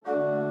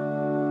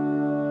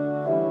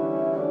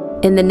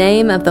In the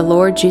name of the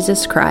Lord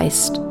Jesus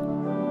Christ,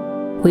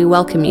 we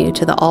welcome you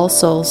to the All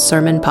Souls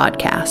Sermon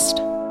Podcast.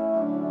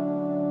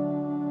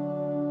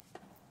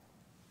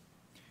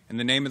 In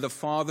the name of the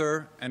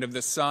Father, and of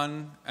the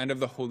Son, and of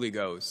the Holy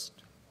Ghost.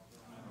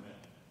 Amen.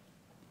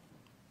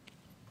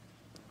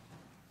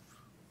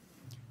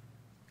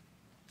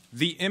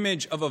 The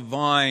image of a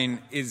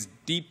vine is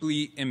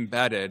deeply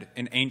embedded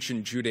in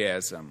ancient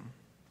Judaism.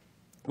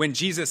 When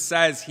Jesus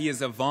says he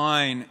is a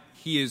vine,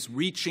 he is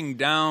reaching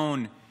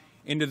down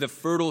into the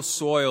fertile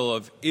soil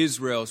of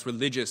Israel's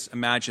religious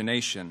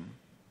imagination.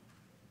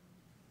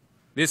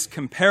 This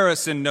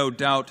comparison, no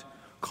doubt,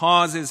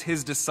 causes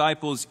his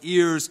disciples'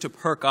 ears to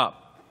perk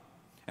up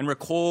and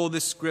recall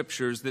the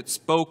scriptures that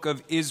spoke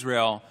of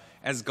Israel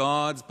as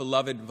God's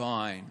beloved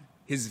vine,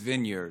 his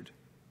vineyard.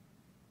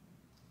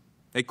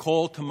 They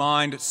call to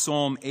mind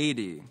Psalm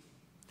 80,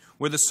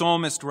 where the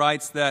psalmist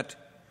writes that,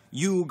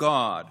 "You,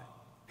 God,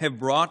 have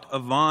brought a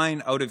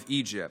vine out of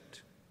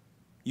Egypt.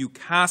 You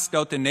cast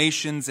out the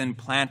nations and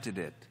planted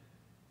it.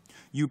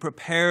 You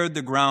prepared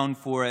the ground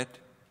for it.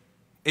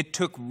 It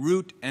took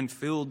root and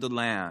filled the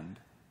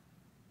land.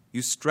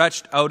 You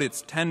stretched out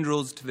its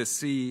tendrils to the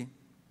sea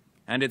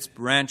and its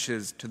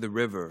branches to the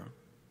river."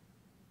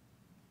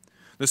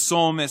 The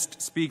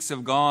psalmist speaks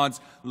of God's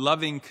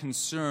loving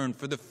concern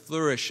for the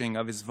flourishing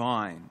of his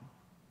vine.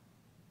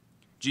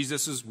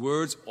 Jesus'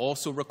 words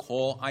also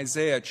recall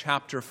Isaiah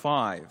chapter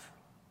 5,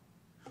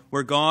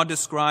 where God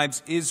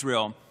describes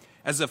Israel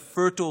as a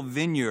fertile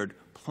vineyard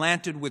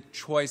planted with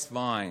choice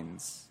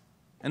vines,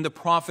 and the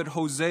prophet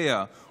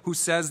Hosea, who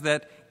says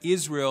that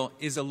Israel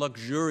is a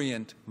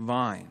luxuriant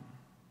vine.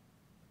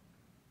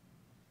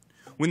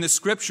 When the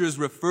scriptures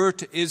refer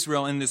to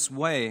Israel in this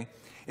way,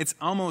 it's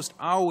almost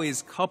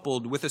always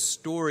coupled with a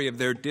story of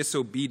their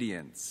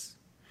disobedience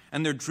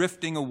and their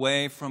drifting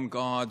away from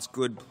God's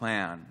good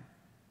plan.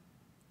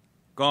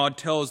 God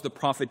tells the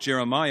prophet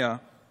Jeremiah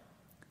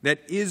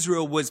that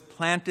Israel was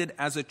planted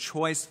as a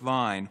choice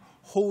vine,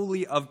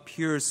 wholly of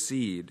pure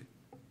seed.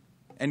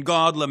 And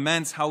God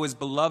laments how his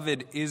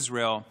beloved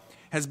Israel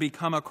has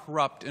become a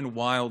corrupt and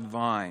wild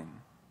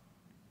vine.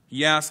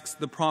 He asks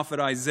the prophet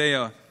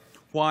Isaiah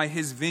why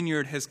his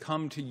vineyard has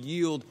come to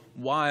yield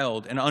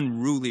wild and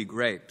unruly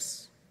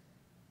grapes.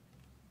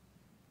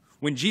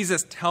 When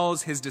Jesus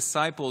tells his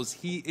disciples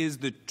he is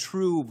the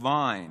true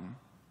vine,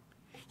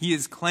 he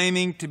is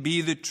claiming to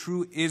be the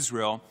true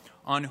Israel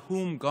on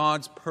whom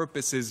God's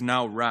purposes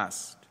now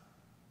rest.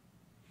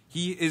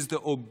 He is the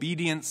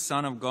obedient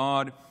Son of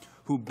God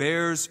who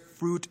bears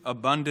fruit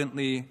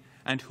abundantly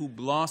and who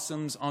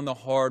blossoms on the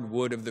hard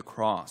wood of the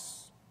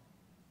cross.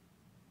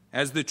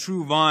 As the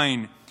true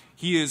vine,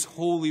 he is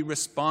wholly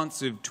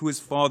responsive to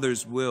his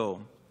Father's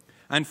will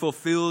and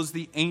fulfills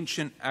the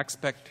ancient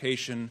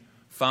expectation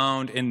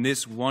found in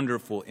this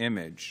wonderful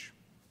image.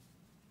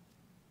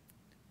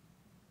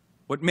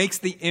 What makes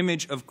the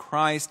image of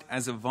Christ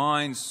as a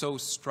vine so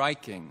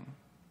striking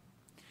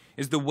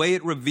is the way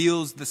it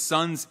reveals the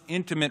Son's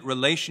intimate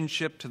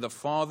relationship to the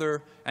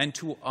Father and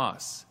to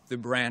us, the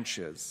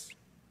branches.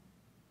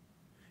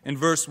 In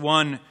verse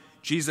 1,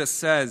 Jesus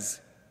says,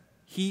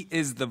 "He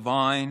is the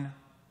vine,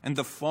 and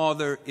the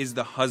Father is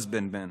the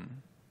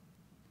husbandman."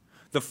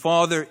 The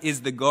Father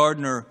is the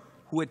gardener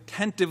who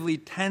attentively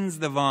tends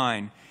the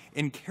vine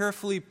and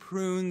carefully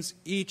prunes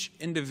each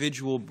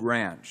individual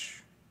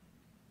branch.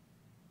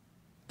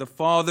 The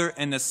Father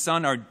and the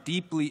Son are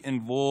deeply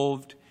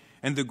involved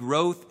in the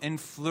growth and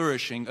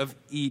flourishing of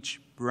each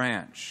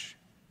branch.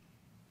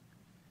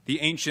 The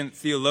ancient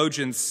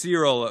theologian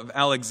Cyril of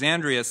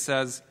Alexandria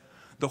says,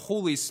 "The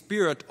Holy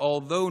Spirit,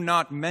 although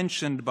not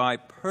mentioned by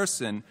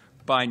person,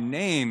 by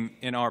name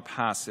in our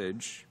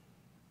passage,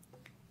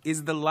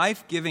 is the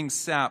life-giving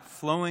sap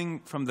flowing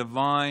from the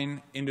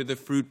vine into the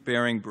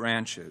fruit-bearing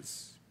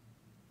branches."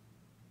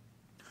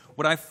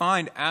 What I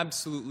find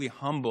absolutely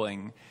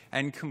humbling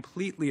and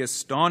completely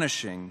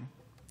astonishing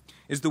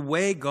is the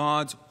way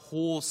God's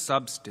whole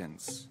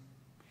substance,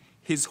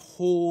 his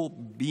whole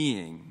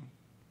being,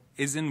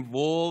 is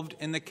involved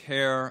in the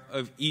care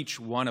of each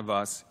one of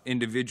us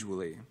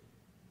individually.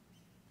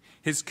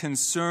 His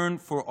concern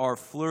for our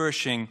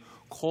flourishing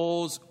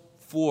calls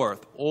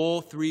forth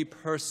all three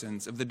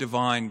persons of the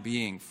divine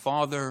being,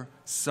 Father,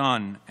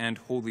 Son, and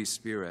Holy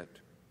Spirit.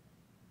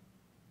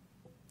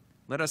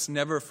 Let us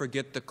never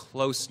forget the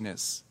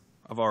closeness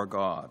of our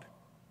God.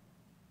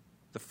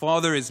 The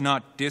Father is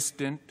not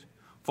distant,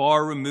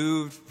 far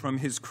removed from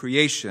his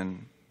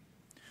creation.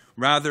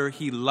 Rather,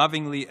 he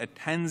lovingly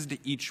attends to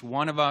each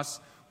one of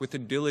us with the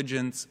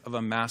diligence of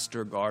a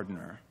master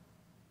gardener.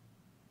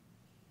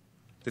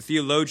 The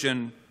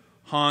theologian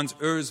Hans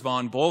Urs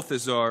von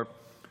Balthasar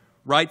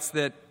writes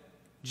that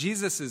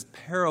Jesus'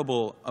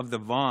 parable of the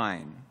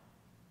vine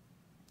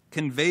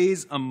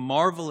conveys a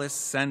marvelous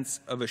sense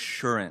of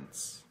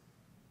assurance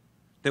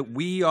that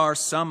we are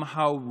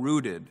somehow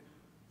rooted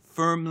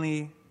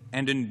firmly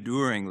and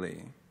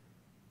enduringly,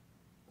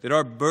 that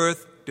our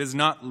birth does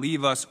not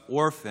leave us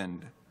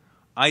orphaned,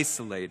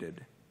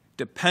 isolated,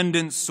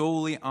 dependent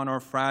solely on our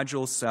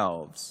fragile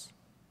selves,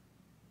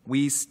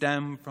 We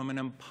stem from an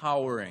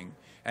empowering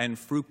and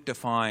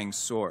fructifying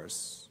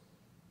source.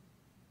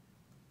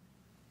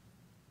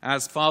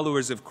 As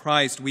followers of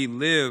Christ, we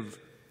live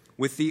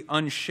with the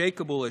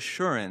unshakable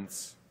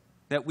assurance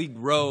that we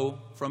grow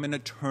from an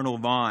eternal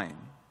vine,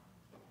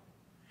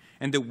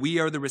 and that we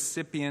are the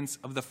recipients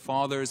of the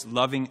Father's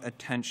loving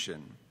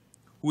attention,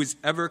 who is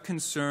ever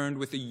concerned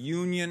with the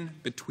union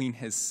between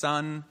his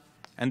Son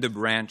and the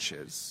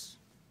branches.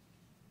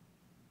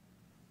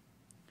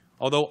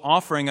 Although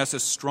offering us a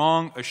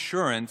strong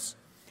assurance,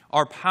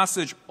 our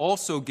passage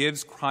also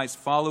gives Christ's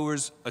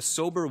followers a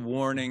sober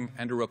warning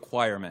and a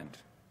requirement.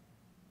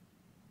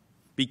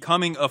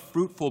 Becoming a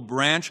fruitful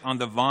branch on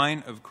the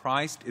vine of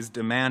Christ is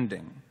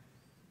demanding,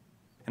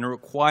 and it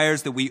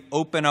requires that we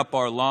open up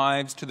our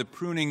lives to the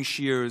pruning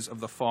shears of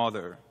the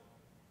Father.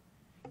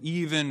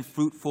 Even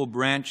fruitful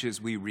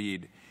branches, we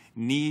read,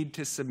 need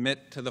to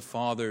submit to the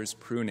Father's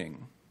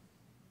pruning.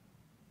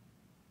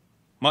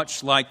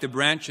 Much like the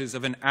branches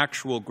of an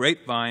actual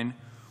grapevine,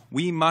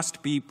 we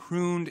must be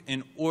pruned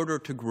in order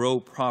to grow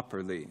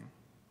properly.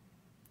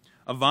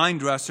 A vine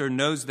dresser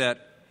knows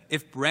that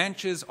if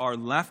branches are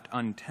left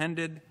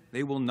untended,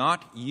 they will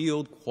not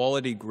yield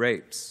quality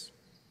grapes.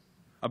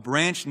 A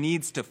branch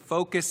needs to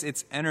focus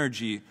its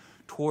energy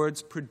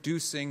towards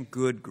producing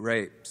good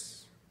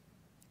grapes.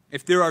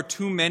 If there are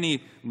too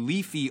many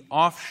leafy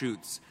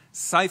offshoots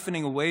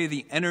siphoning away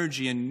the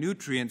energy and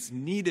nutrients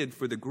needed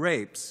for the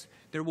grapes,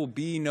 there will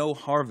be no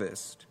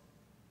harvest.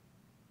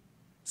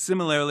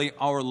 Similarly,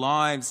 our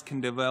lives can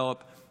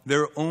develop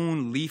their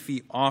own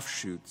leafy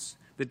offshoots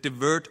that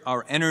divert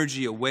our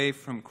energy away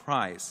from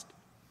Christ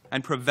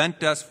and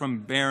prevent us from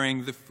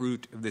bearing the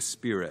fruit of the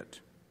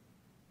Spirit.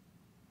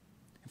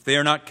 If they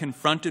are not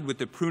confronted with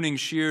the pruning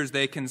shears,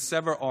 they can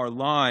sever our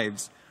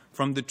lives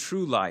from the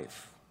true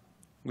life,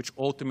 which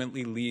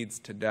ultimately leads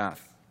to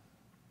death.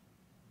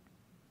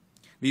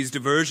 These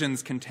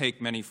diversions can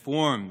take many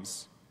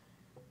forms.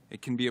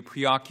 It can be a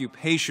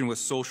preoccupation with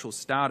social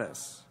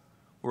status,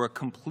 or a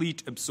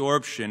complete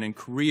absorption in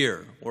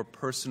career or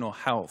personal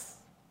health.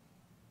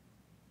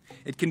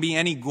 It can be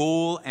any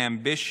goal,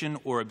 ambition,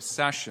 or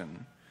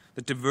obsession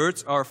that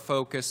diverts our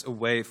focus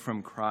away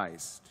from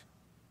Christ.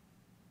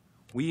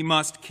 We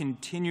must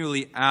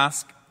continually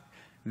ask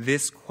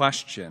this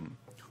question: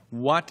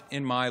 what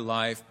in my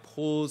life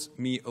pulls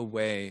me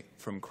away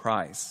from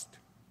Christ?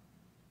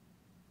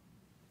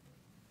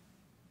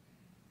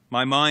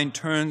 My mind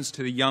turns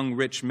to the young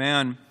rich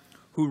man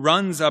who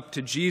runs up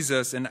to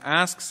Jesus and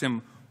asks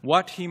him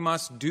what he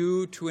must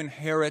do to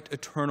inherit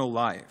eternal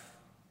life.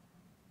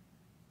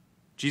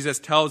 Jesus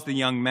tells the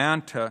young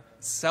man to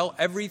sell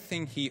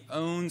everything he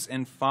owns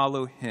and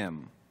follow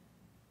him.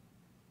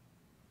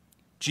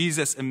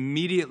 Jesus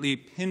immediately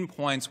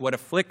pinpoints what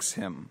afflicts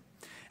him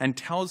and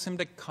tells him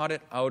to cut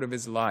it out of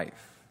his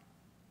life.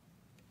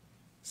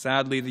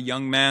 Sadly, the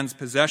young man's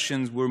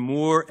possessions were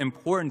more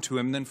important to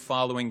him than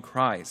following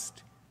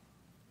Christ.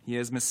 He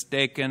has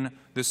mistaken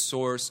the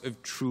source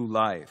of true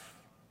life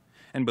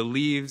and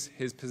believes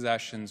his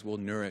possessions will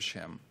nourish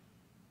him.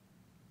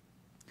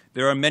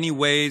 There are many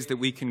ways that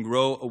we can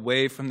grow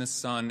away from the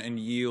Son and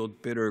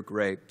yield bitter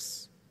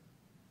grapes.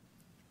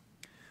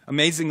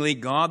 Amazingly,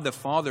 God the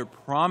Father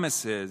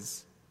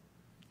promises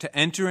to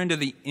enter into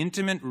the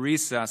intimate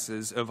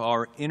recesses of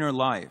our inner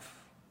life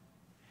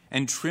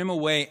and trim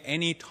away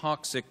any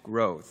toxic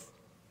growth,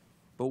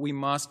 but we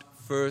must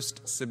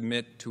first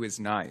submit to his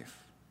knife.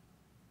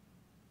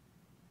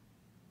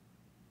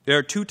 There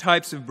are two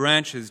types of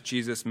branches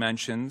Jesus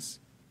mentions.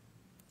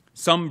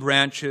 Some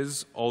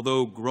branches,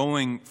 although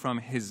growing from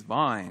his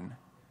vine,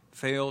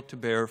 fail to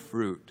bear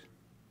fruit.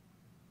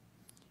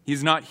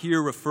 He's not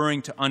here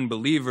referring to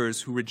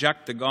unbelievers who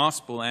reject the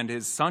gospel and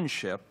his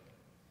sonship.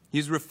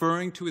 He's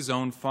referring to his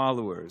own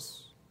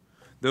followers,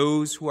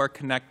 those who are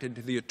connected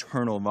to the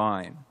eternal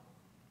vine.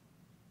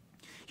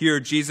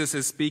 Here, Jesus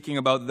is speaking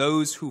about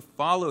those who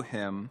follow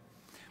him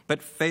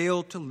but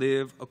fail to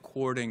live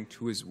according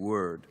to his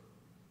word.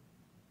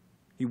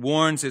 He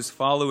warns his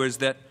followers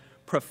that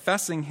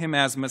professing him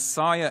as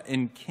Messiah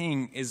and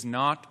King is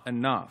not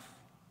enough.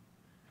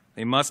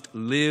 They must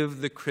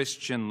live the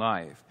Christian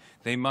life.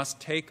 They must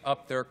take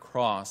up their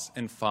cross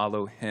and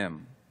follow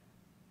him.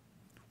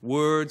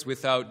 Words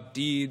without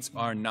deeds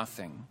are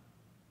nothing.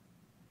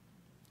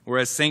 Or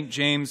as St.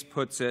 James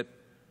puts it,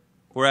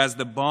 or as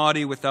the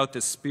body without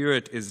the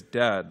spirit is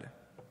dead,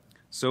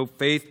 so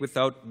faith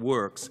without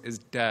works is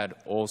dead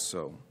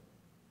also.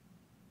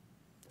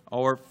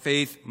 Our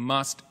faith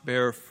must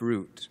bear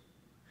fruit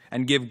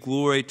and give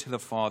glory to the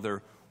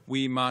Father.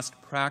 We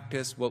must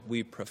practice what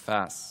we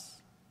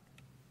profess.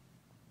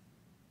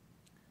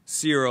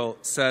 Cyril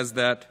says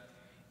that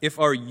if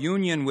our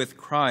union with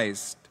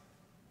Christ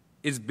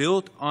is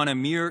built on a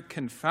mere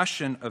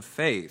confession of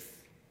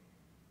faith,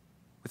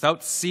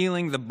 without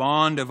sealing the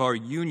bond of our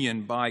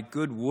union by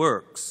good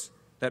works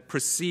that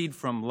proceed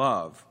from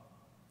love,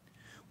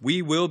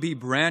 we will be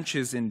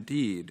branches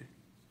indeed,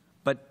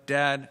 but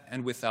dead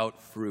and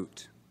without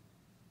fruit.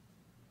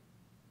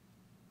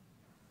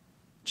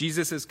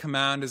 Jesus'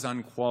 command is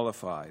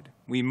unqualified.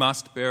 We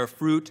must bear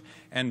fruit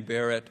and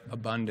bear it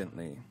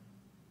abundantly.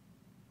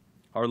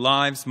 Our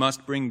lives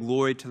must bring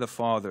glory to the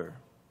Father.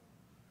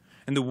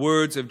 In the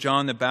words of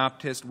John the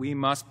Baptist, we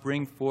must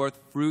bring forth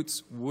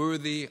fruits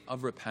worthy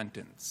of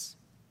repentance.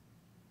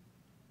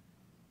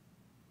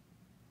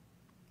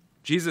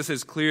 Jesus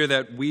is clear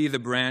that we, the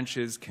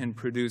branches, can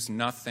produce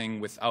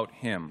nothing without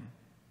him.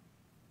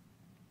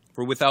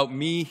 For without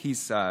me, he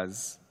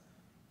says,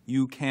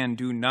 you can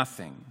do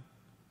nothing.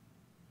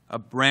 A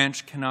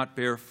branch cannot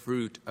bear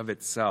fruit of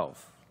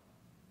itself.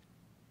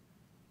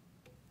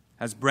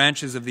 As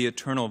branches of the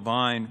eternal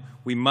vine,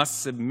 we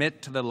must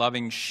submit to the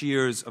loving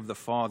shears of the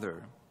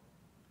Father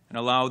and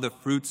allow the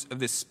fruits of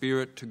the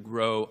Spirit to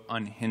grow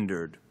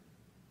unhindered.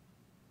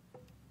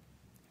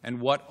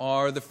 And what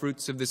are the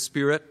fruits of the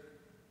Spirit?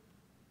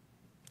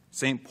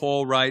 St.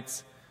 Paul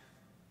writes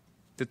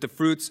that the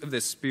fruits of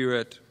the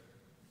Spirit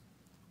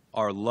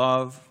are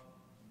love,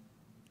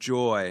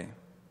 joy,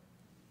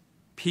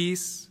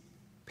 peace,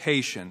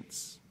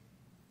 patience,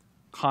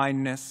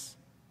 kindness,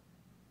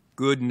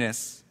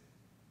 goodness,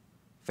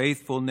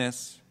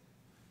 faithfulness,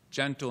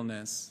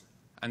 gentleness,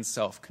 and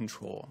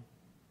self-control.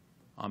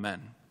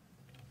 Amen.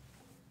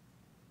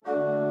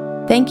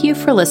 Thank you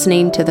for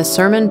listening to the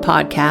sermon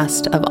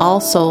podcast of All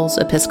Souls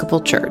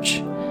Episcopal Church.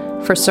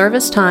 For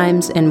service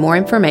times and more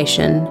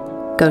information,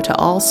 go to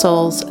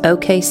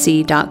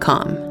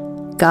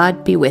allsoulsokc.com.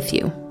 God be with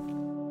you.